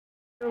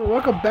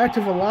Welcome back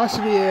to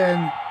Velocity,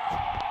 and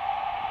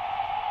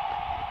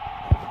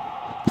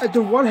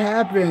after what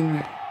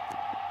happened,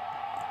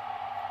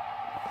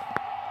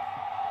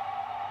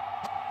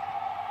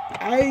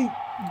 I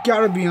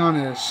gotta be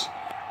honest,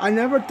 I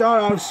never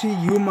thought I would see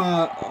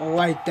Yuma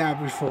like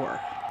that before.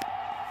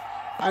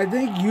 I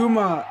think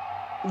Yuma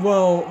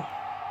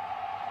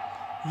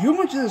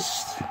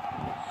just,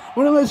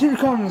 here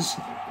comes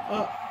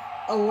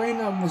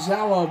Elena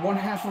Miyazawa, one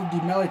half of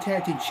the Melee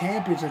Tag Team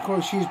Champions. Of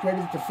course, she's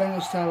ready to defend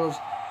those titles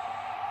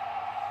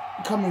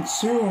coming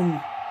soon.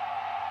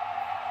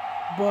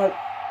 But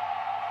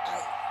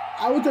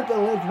I would have to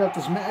later about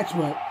this match,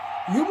 but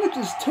Yuma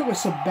just took a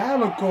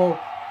sabbatical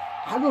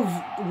out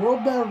of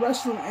World Battle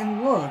Wrestling,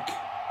 and look,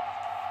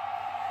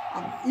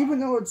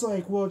 even though it's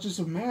like, well, it's just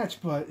a match,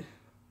 but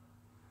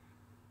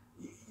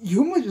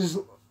Yuma just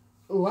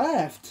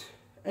left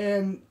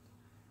and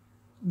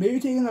maybe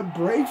taking a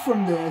break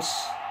from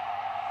this.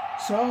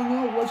 So I don't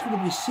know what's going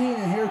to be seen.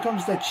 And here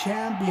comes the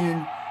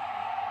champion,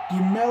 the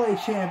Melee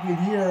champion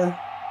here.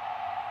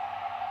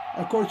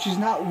 Of course, she's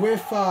not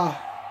with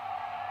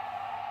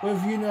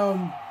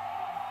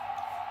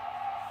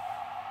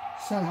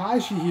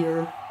Sanhashi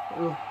here.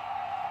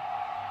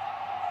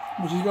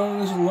 But she's going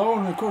this alone.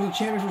 And of course, the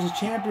champion versus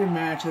champion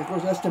match. And of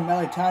course, that's the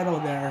Melee title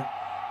there.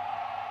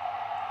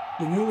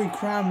 The newly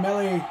crowned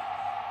Melee,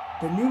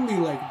 the newly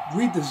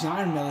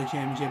redesigned Melee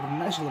championship. And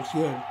it actually looks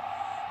good.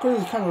 Of course,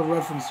 it's kind of a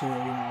reference to,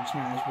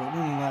 Smash, but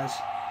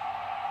nonetheless.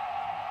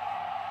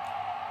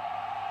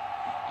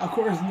 Of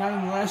course,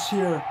 nonetheless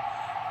here,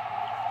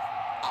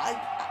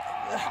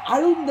 I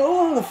don't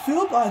know how to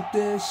feel about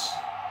this.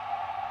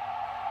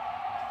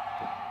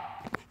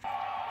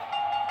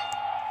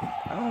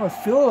 I don't know how to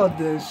feel about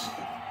this.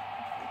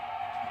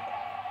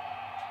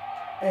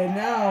 And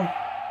now,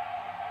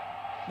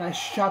 nice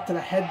shot to the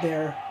head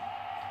there.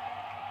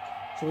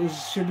 So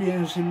this should be an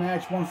interesting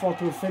match. One fall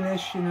to a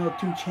finish.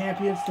 Two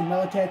champions. The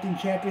Melee Tag Team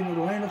Champion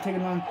Elena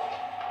taking on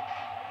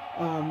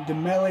the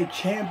Melee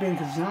Champion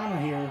Kazehana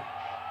here.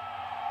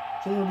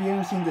 So it'll be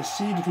interesting to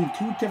see between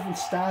two different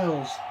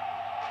styles.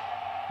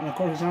 And of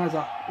course, Kazehana's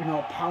a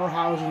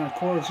powerhouse, and of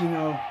course,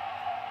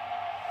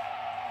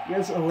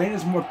 yes,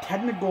 Elena's more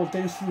technical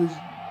thanks to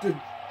the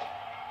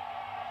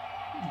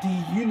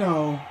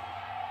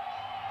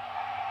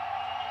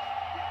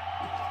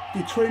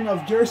training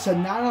of Jersa.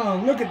 Now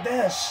look at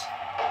this.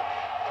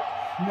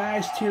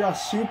 Nice tear-off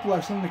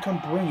suplex, something to come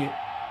bring it.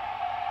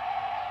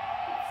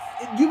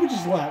 Yuma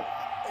just left.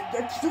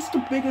 That's the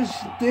biggest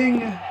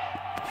thing.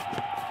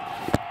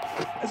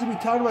 As we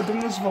talked about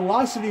during this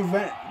Velocity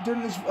event,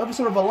 during this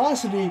episode of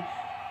Velocity,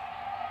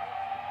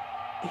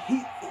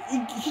 he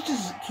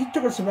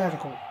took a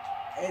sabbatical.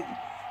 And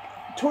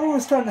Tori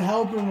was trying to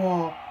help him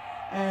all,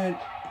 and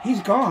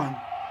he's gone.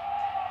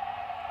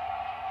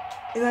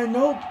 And I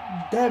know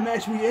that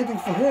match will be ending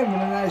for him,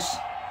 and a nice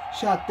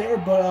shot there,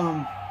 but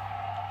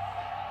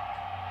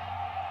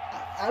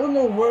I don't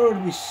know where it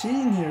would be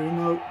seen here.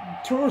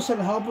 Tori was trying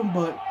to help him,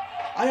 but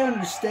I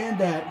understand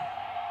that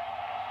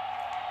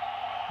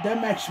that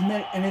match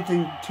meant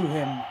anything to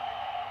him.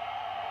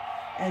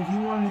 And he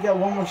wanted to get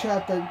one more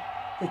shot at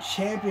the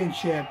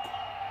championship,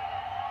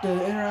 the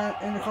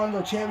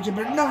Intercontinental Championship.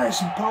 But nice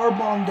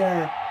powerbomb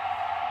there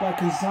by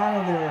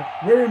Kazehana there.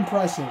 Very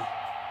impressive.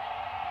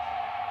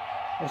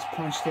 Nice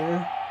punch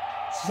there.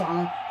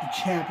 Kazehana, the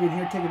champion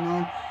here, taking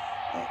on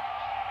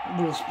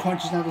those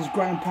punches now, those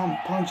ground and pound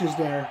punches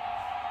there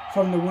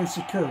from the win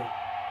secure.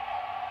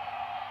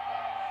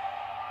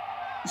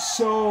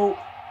 So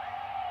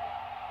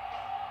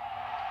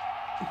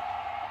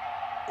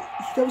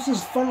that was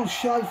his final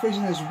shot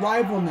facing his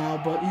rival now,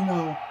 but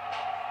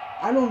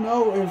I don't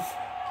know if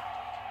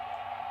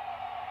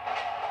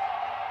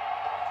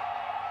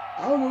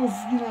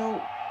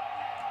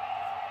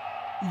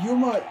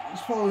Yuma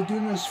is probably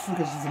doing this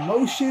because of his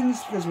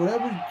emotions, because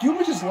whatever.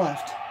 Yuma just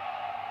left,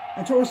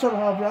 and Tori started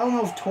off, but I don't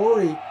know if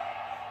Tori.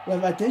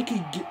 I think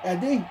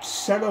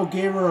Seto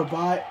gave her a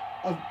bye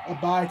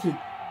to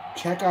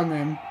check on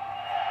them,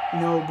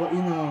 but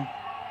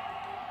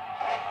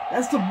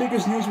that's the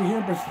biggest news we're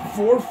hearing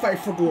before Fight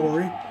for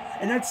Glory,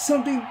 and that's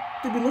something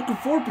they've been looking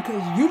for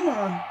because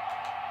Yuma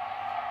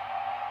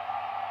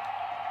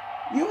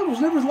was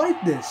never like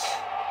this.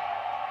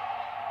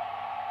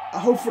 I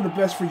hope for the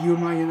best for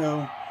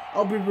Yuma,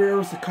 I'll be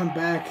able to come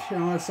back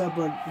and all that stuff,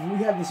 but we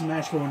have this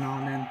match going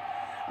on, and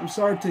I'm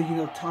sorry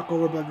to, talk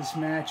over about this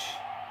match,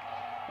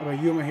 about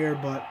Yuma here,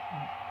 but,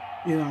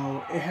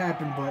 it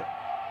happened, but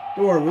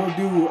don't worry,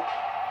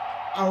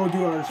 I will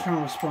do our kind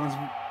of response,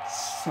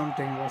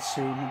 something real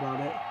soon about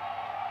it.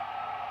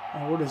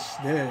 And what is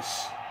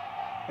this?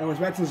 It was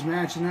back to this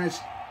match,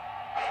 nice,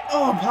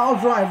 power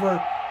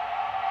driver,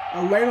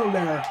 Elena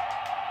there,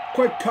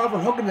 quick cover,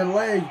 hook in the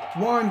leg,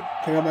 one,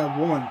 take out that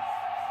one.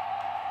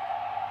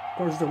 Of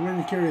course, the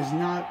winning carry is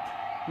not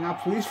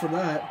pleased for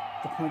that.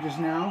 The punches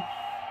now,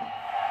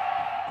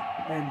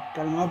 and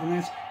got him up, and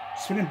that's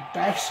spinning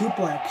back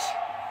suplex.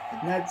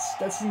 And that's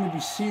something to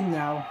be seen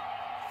now.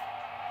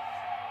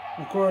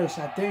 Of course,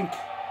 I think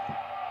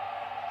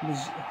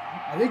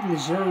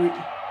Missouri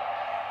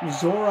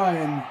Miyazawa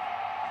and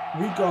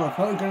Rico are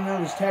probably going to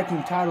have his tag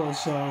team titles,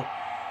 so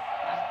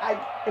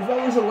if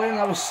I was Elena and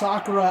I was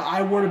Sakura,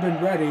 I would have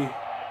been ready.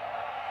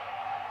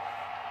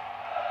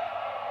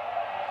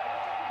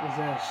 What's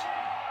this?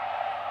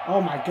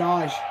 Oh my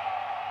gosh.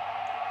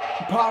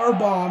 Power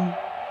bomb.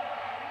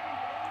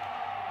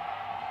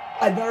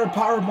 Another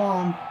power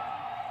bomb.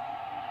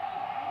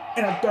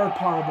 And a third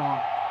power bomb.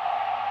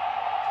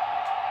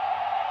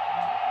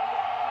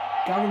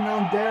 Got him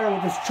down there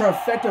with this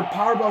trifecta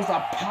power bombs.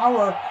 A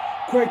power.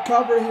 Quick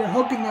cover here.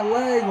 Hooking the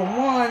leg.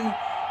 1,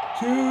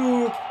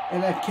 2.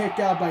 And that kick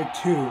out by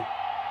 2.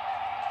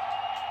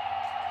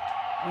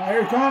 And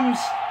here it comes.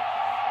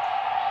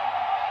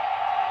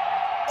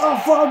 Oh,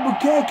 frog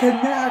bouquet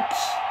connects.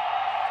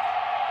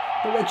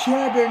 For the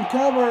champion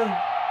cover.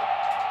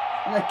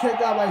 And that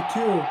kick out by 2.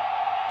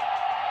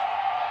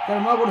 Got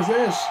him up. What is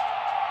this?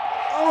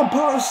 Oh,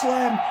 power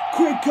slam.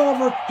 Quick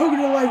cover.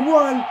 Hooking the leg.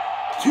 1,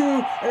 2.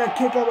 And that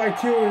kick out by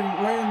 2.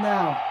 And laying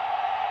down.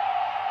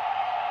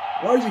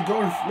 What is he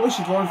going for? What is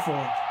she going for?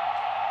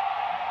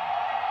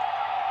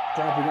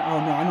 Dropping it. Oh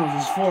no, I know what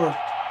this is for.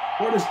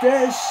 What is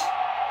this?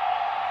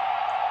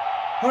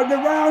 Hugged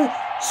around.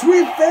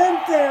 Sweet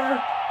fanfare.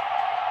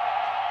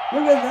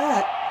 Look at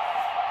that.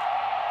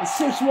 The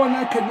 6-1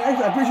 that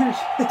connects. I'm pretty sure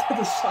she hit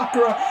the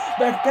Sakura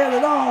back then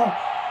at all.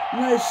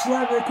 Nice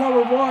slap and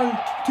cover. 1,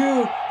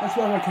 2. That's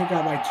why I'm gonna kick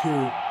out by 2.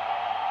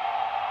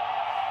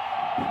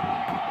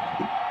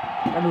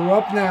 Got her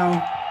up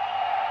now.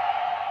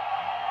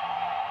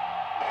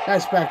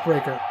 Nice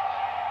backbreaker.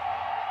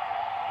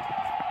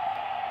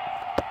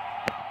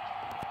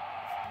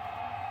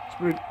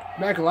 We're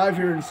back alive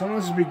here, and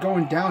someone's going to be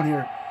going down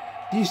here.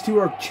 These two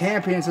are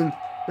champions, and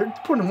they're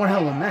putting one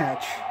hell of a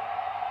match.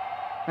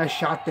 Nice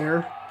shot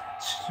there.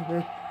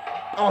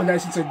 Oh,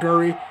 nice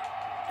Enziguri.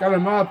 Got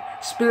him up.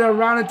 Spin it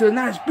around into a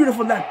nice,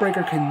 beautiful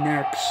neckbreaker.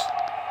 Connects.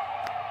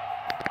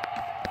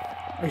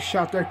 Nice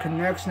shot there.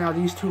 Connects. Now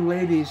these two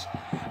ladies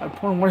are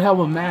putting one hell of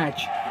a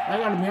match. I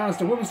gotta be honest,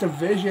 the women's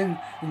division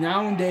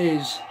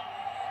nowadays,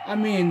 I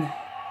mean,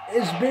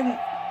 it's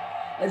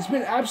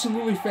been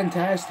absolutely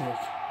fantastic.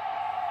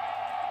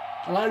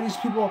 A lot of these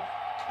people,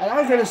 and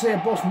I gotta say,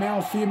 both male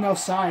and female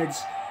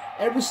sides,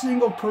 every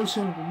single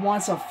person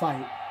wants a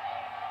fight,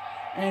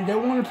 and they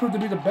want to prove to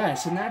be the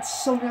best, and that's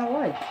something I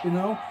like. You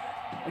know,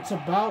 it's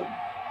about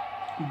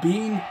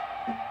being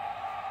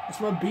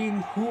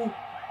who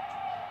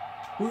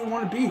you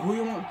want to be, who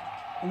you want.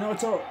 You know,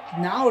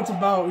 now it's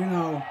about, you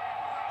know,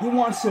 who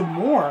wants it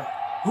more?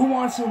 Who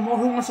wants it more?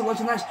 Who wants to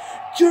let a nice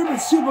German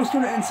suplex to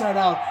the inside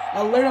out?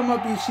 Elena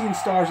might be seeing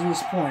stars at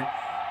this point.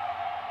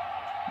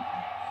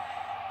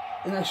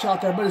 And that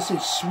shot there, I better say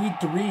sweet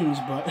dreams,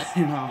 but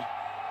you know,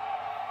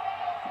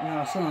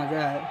 something like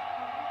that.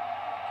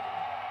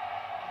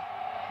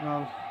 You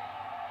know,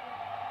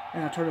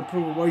 and I try to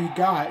prove what you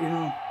got. You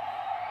know,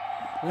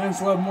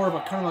 Elena's a little more of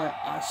a kind of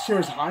a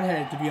serious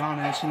hothead, to be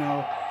honest. You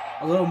know,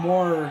 a little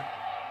more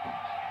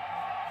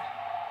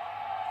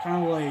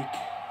kind of like.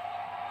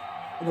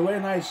 In a way,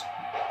 nice.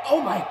 Oh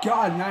my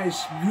God,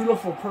 nice,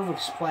 beautiful, perfect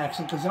splash.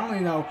 And Kazehana,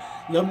 you know,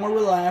 a little more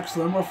relaxed, a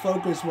little more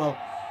focused. A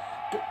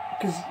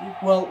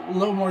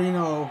little more, you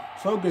know,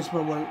 focused.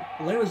 But what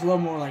Elena's a little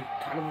more like,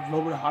 kind of a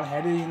little bit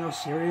hot-headed, you know,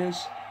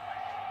 serious.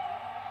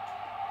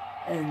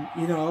 And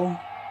you know,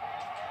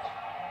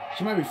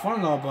 she might be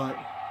fun though, but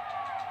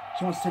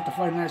she wants to take the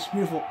fight. Nice,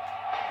 beautiful.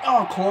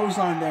 Oh,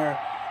 clothesline there.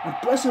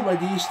 Impressive by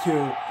these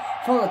two.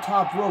 From the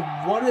top rope.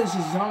 What is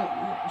his?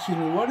 Excuse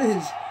me. What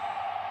is?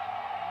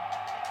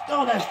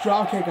 Oh, that's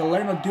dropkick.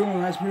 Elena doing a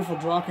nice, beautiful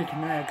dropkick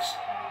connects.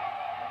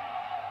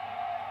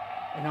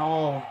 And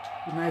oh,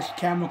 the nice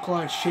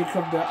camouflage shake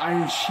of the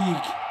Iron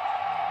Sheik.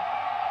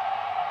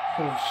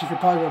 So she could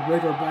probably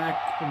break her back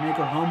and make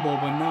her humble,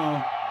 but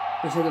no,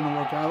 this didn't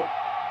work out.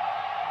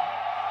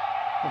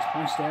 Nice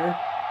punch there.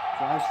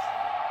 Drives.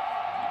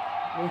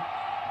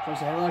 Drives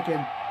the headlock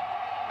and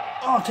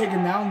oh,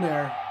 taken down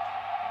there.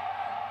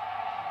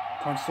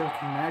 Punch there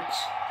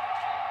connects.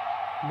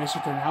 Miss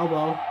with an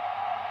elbow.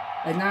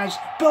 A nice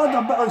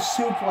belly-to-belly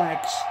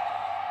suplex.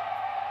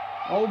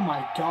 Oh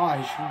my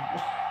gosh.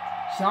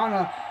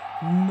 Sana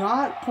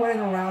not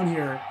playing around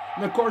here.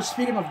 And of course,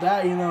 speaking of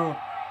that, you know,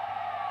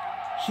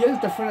 she has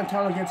defended the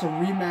title against a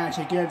rematch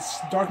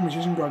against Dark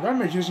Magician Girl. Dark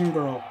Magician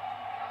Girl.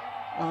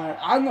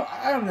 I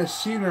haven't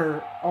seen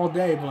her all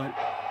day, but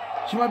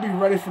she might be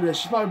ready for this.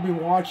 She's probably been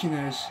watching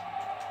this,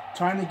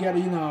 trying to get,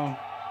 you know,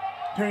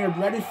 getting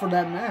her ready for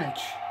that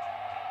match.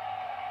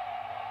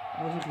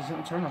 I'm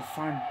trying to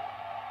find.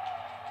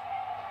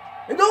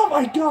 And oh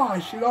my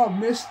gosh! You know,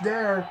 missed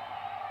there.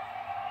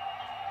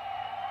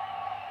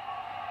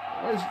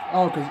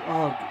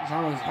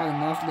 Zano's had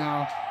enough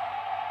now.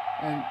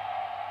 And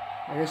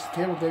I guess the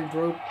table thing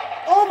broke.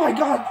 Oh my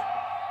god!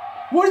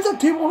 What is the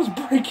table almost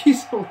break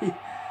easily?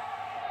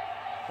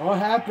 What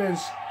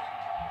happens?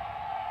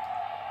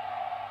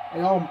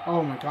 And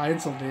oh my god,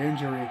 insult to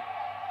injury.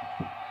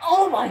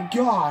 Oh my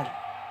god!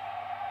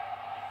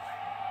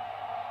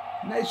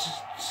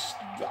 Nice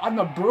on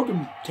the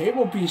broken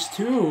table piece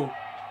too.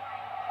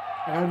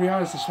 I gotta be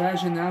honest, the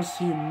Spanish announce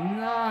team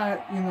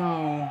not, you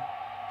know,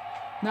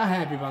 not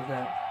happy about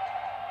that.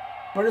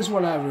 But it's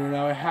whatever, you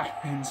know, it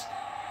happens.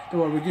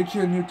 Don't worry, we get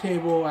you a new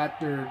table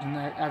after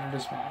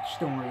this match.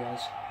 Don't worry,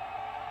 guys.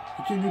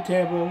 Get you a new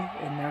table,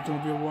 and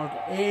everything will be work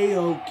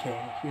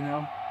A-okay, you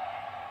know.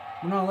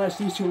 But nonetheless,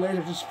 these two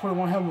ladies just put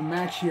one hell of a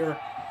match here.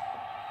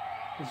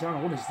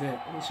 Kazehana, what is this?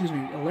 Excuse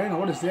me, Elena,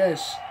 what is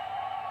this?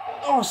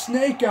 Oh,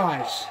 Snake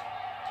Eyes.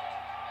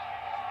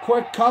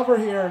 Quick cover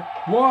here.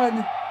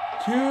 1,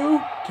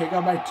 2. Kick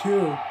out by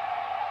 2.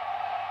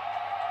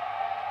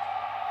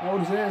 Now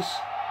what is this?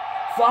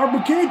 Flower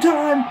bouquet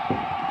time!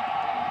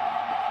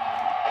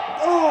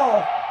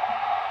 Oh!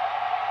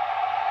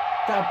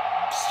 That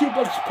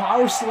suplex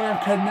power slam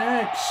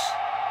connects.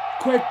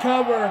 Quick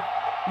cover.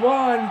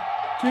 1,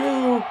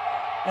 2.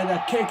 And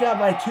a kick out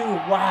by 2.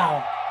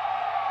 Wow.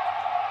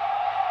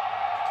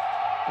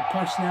 The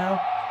punch now.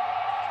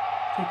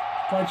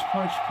 Punch,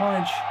 punch,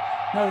 punch.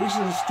 No, this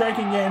is a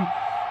striking game.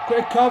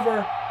 Quick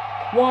cover.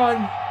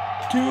 1,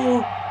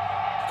 2.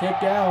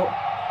 Kick out.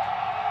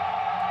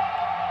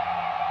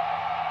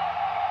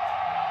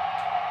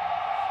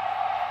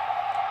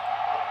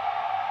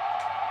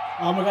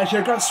 Oh my gosh,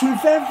 here got sweet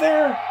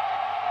fanfare.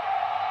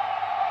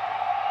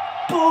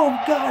 Boom,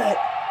 got it.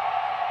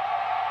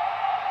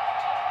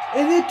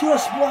 And into a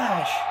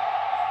splash.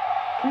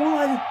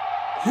 1,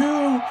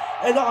 2,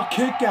 and a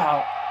kick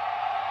out.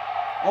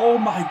 Oh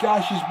my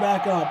gosh, she's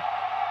back up.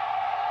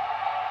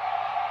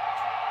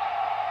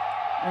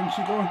 And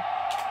she's going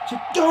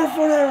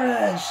for there it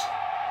is.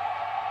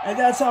 And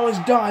that's how it's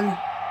done.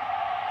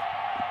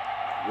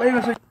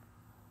 Elena's like,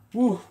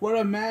 woo, what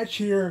a match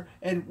here.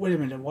 And wait a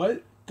minute,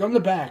 what? Go in the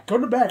back. Go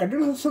in the back. I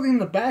think there's something in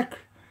the back.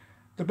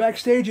 The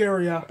backstage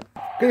area.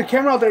 Get the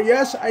camera out there.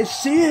 Yes, I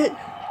see it.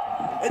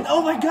 And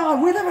oh my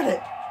god, wait a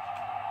minute.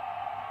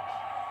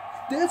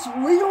 That's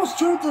Rio's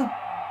trying to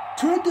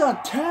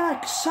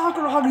attack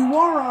Sakura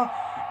Hagiwara.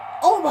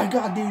 Oh my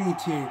god,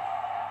 DDT.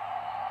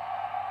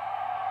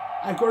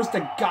 Of course,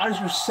 the goddess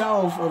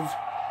herself of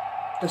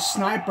the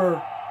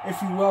sniper,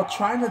 if you will,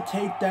 trying to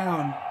take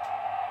down,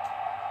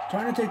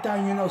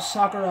 you know,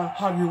 Sakura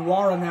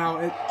Hagiwara now.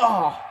 And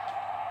oh,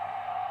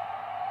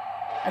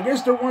 I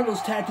guess they're one of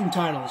those tag team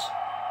titles.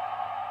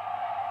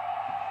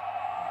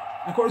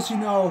 Of course, you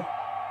know,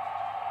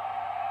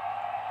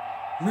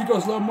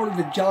 Rico's a little more of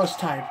the jealous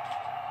type.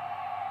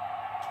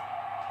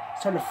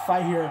 Starting to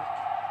fight here.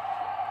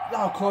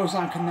 Oh,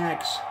 clothesline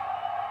connects.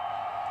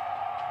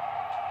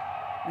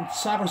 And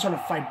Sakura's trying to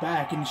fight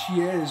back, and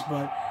she is,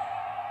 but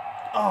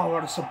oh,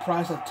 what a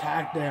surprise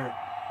attack there.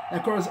 And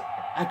of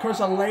course,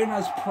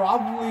 Elena's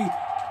probably,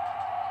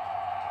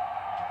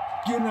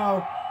 you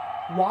know,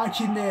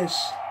 watching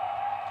this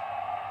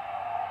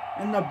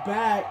in the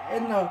back,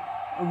 in the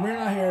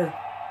arena here.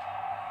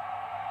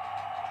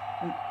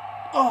 And,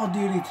 oh,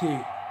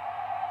 DDT.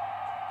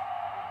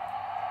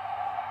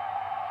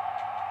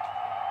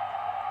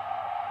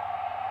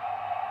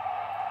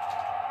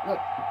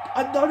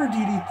 Another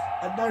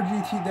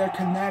DDT there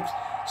connects.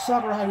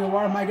 Sakura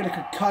Hagiwara might get a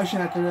concussion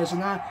after this,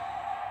 and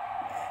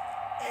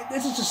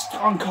this is just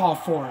uncalled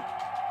for.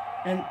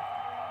 And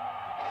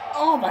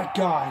oh my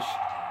gosh.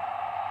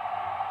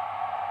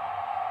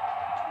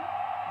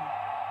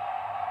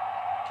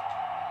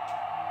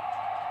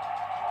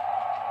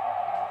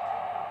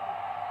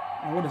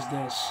 And what is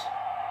this?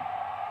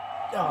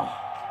 Oh,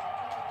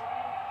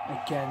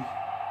 again.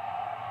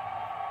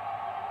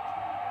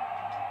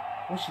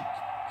 What's she?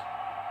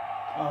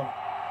 Oh,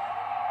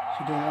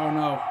 she doing? Oh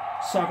no!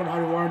 Sakura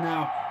Hagiwara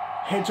now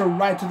hits her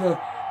right to the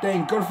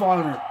thing. Good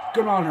on her.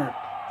 Good on her.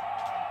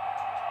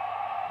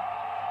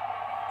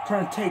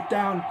 Trying to take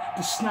down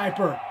the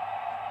sniper.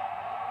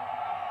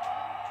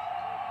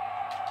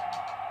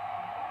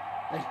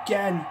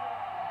 Again.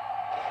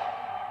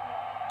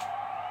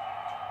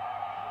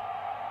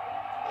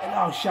 And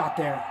oh, shot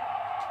there.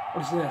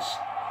 What is this?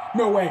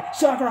 No way.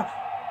 Sakura.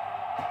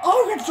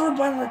 Oh, gets thrown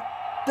by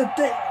the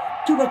thing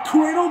to the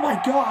crane. Oh my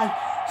god.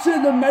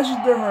 Send the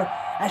message to her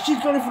as she's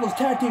going for those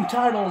tag team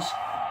titles.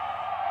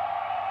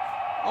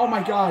 Oh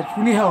my god,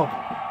 we need help.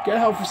 Get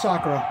help for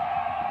Sakura.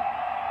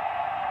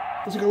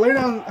 It's like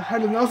Elena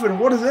had enough, and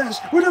what is this?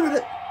 Wait a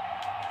minute.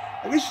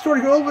 I guess she's trying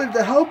to go over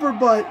to help her,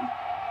 but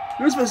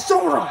there's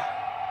Misora.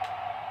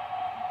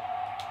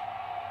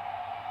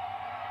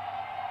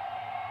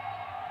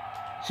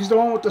 She's the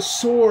one with the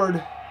sword.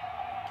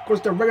 Of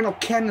course, the regular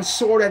cannon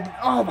sword.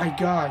 Oh my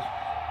god.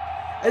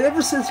 And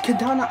ever since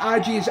Katana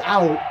Aji is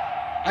out,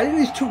 I think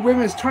these two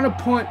women is trying to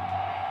put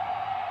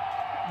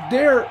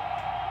their,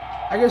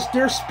 I guess,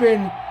 their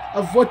spin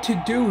of what to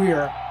do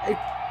here.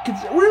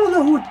 We don't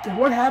know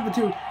what happened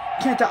to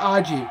Kenta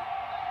Aji.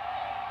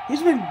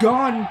 He's been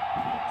gone.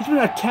 He's been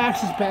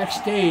attacked since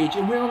backstage,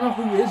 and we don't know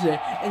who is it.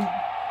 And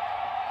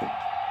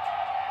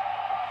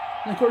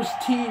of course,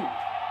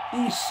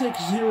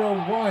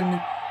 TE601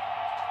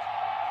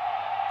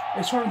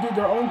 is trying to do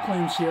their own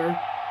claims here.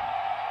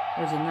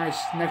 There's a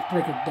nice neck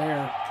breaker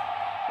there.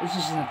 This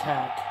is an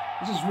attack.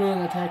 This is really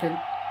an attack, and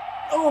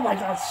oh my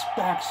god,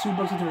 back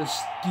suplex into the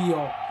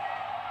steel.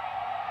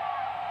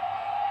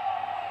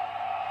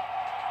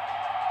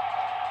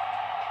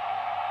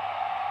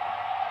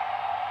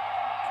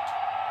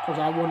 Because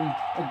I wouldn't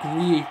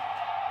agree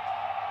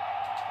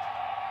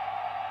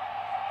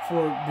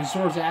for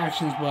Resort's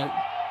actions, but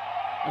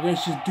I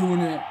guess she's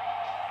doing it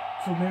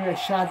for maybe a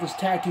shot at this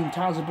tag team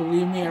titles. And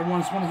believe me,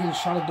 everyone's want to get a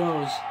shot at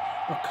those.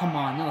 But come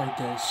on, not like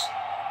this.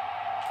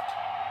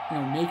 You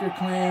know, make your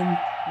claim,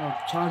 you know,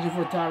 challenging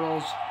for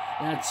titles,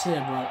 and that's it.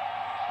 But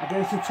I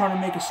guess they're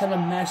trying to send a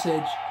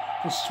message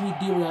to Sweet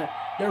Diva that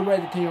they're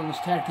ready to take on this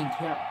tag team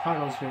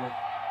titles here.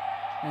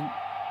 And,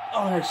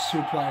 oh, there's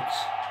suplex.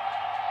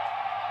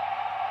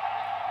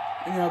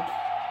 And yep.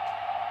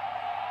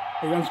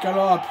 Here comes got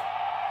up.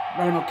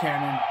 Rhino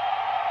Cannon.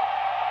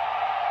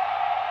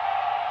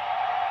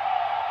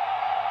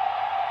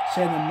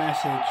 Send a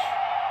message.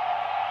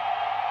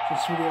 For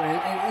Sweet Diva.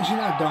 And she's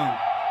not done.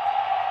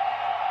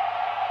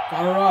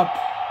 Got her up.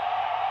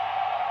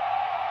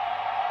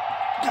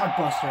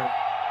 Godbuster.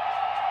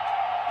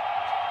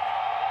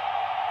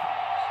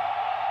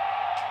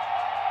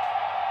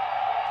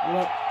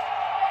 Look.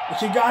 And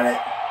she got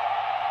it.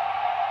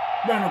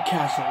 Rhino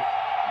Castle.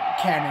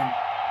 Cannon.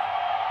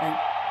 And,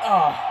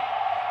 oh.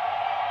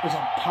 There's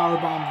a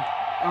powerbomb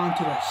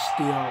onto the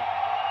steel.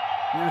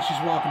 Now she's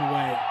walking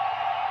away.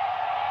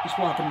 She's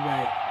walking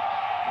away.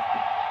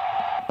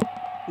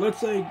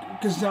 Looks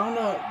like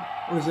Kazehana.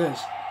 What is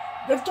this?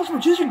 That's just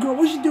Magician Girl.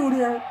 What's she doing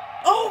here?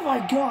 Oh my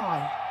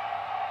god!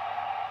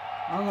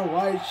 I don't know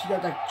why she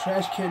got that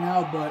trash can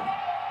out, but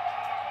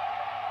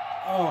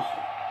oh,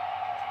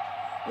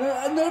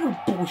 another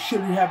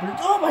bullshit happening.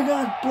 Oh my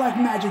god! Black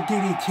Magic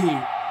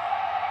DDT.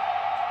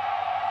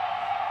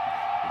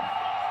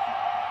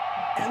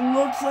 It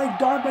looks like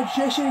Dark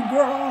Magician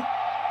Girl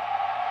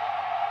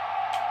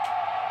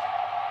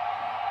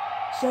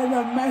send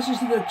a message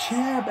to the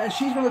champ as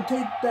she's gonna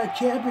take that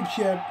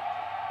championship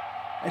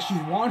as she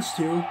wants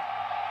to.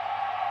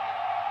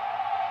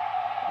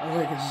 I was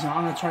like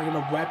Zana trying to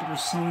get a weapon or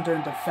something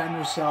and defend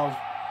herself.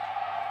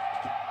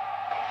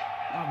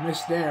 I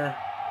missed there.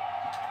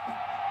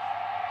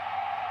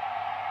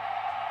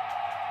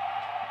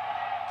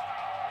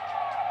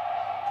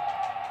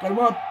 Got him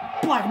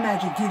up. Black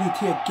Magic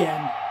DDT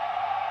again.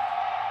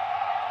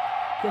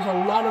 There's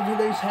a lot of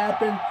things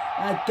happen,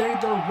 and I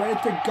think they're ready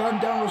to gun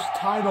down those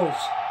titles.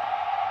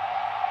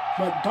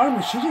 But Dark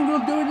Magician Girl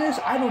doing this,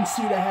 I don't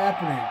see that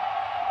happening.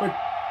 But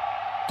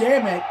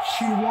damn it,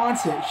 she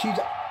wants it.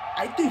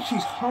 I think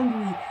she's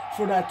hungry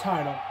for that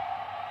title.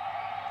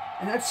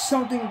 And that's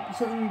something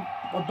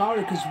about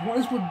it, because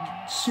once when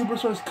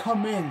superstars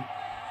come in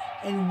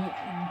and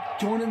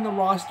join in the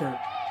roster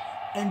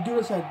and do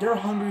this, they're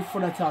hungry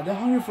for that title. They're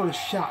hungry for the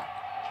shot.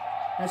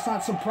 That's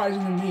not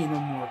surprising to me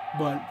no more.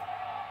 But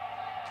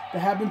that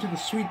happened to the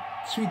Sweet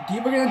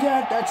Diva again.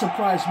 That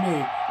surprised me.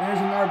 And there's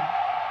another.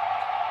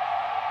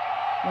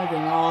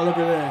 Oh, look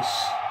at this.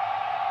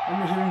 I'm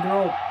Magician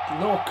Girl, a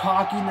little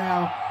cocky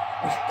now.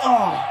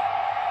 Oh,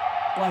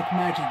 Black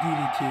Magic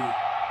DDT.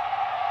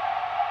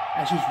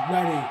 And she's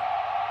ready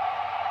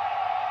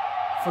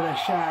for the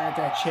shot at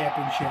that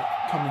championship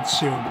coming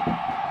soon.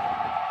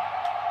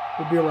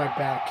 We'll be right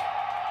back.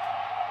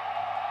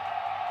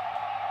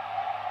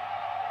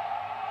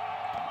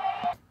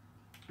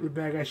 We're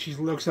back as she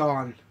looks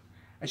on.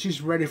 And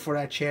she's ready for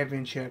that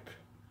championship.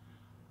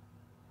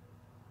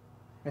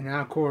 And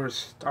now, of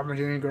course, Dark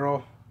Magician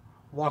Girl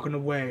walking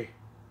away.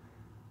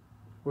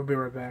 We'll be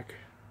right back.